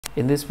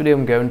In this video,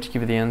 I'm going to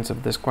give you the answer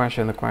of this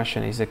question. The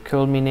question is: the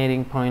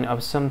culminating point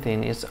of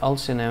something is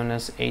also known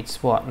as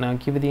its what? Now,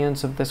 give you the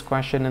answer of this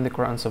question, and the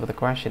correct answer of the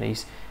question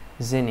is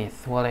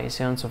zenith. What is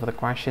the answer of the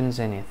question?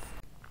 Zenith.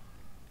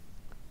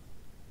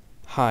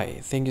 Hi,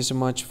 thank you so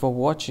much for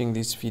watching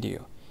this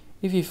video.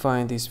 If you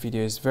find this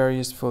video is very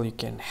useful, you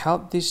can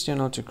help this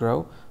channel to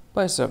grow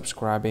by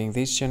subscribing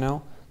this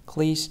channel.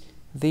 Click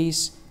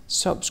this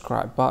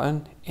subscribe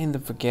button and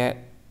don't forget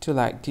to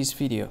like this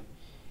video.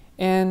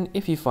 And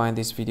if you find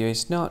this video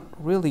is not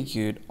really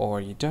good, or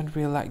you don't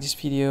really like this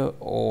video,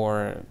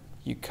 or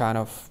you kind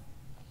of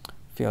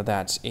feel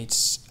that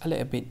it's a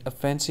little bit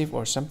offensive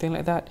or something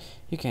like that,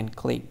 you can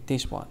click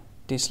this one,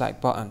 dislike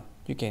button.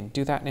 You can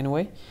do that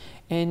anyway.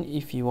 And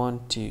if you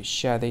want to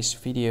share this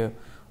video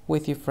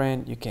with your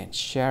friend, you can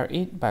share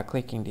it by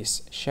clicking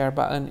this share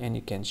button, and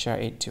you can share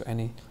it to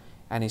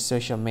any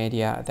social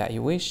media that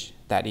you wish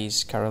that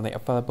is currently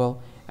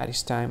available at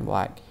this time,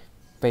 like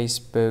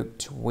Facebook,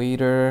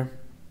 Twitter,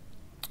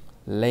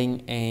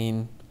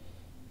 LinkedIn,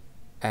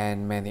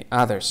 and many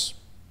others.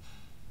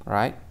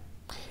 Right?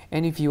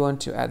 And if you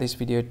want to add this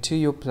video to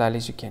your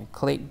playlist, you can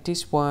click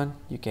this one.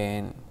 You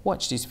can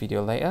watch this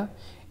video later,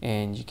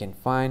 and you can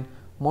find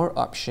more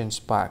options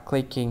by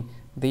clicking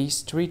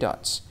these three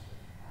dots.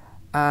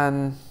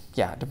 And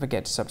yeah, don't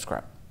forget to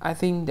subscribe. I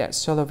think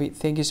that's all of it.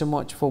 Thank you so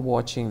much for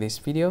watching this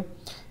video,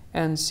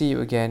 and see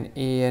you again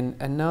in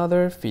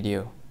another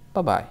video.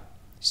 Bye bye.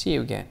 See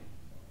you again.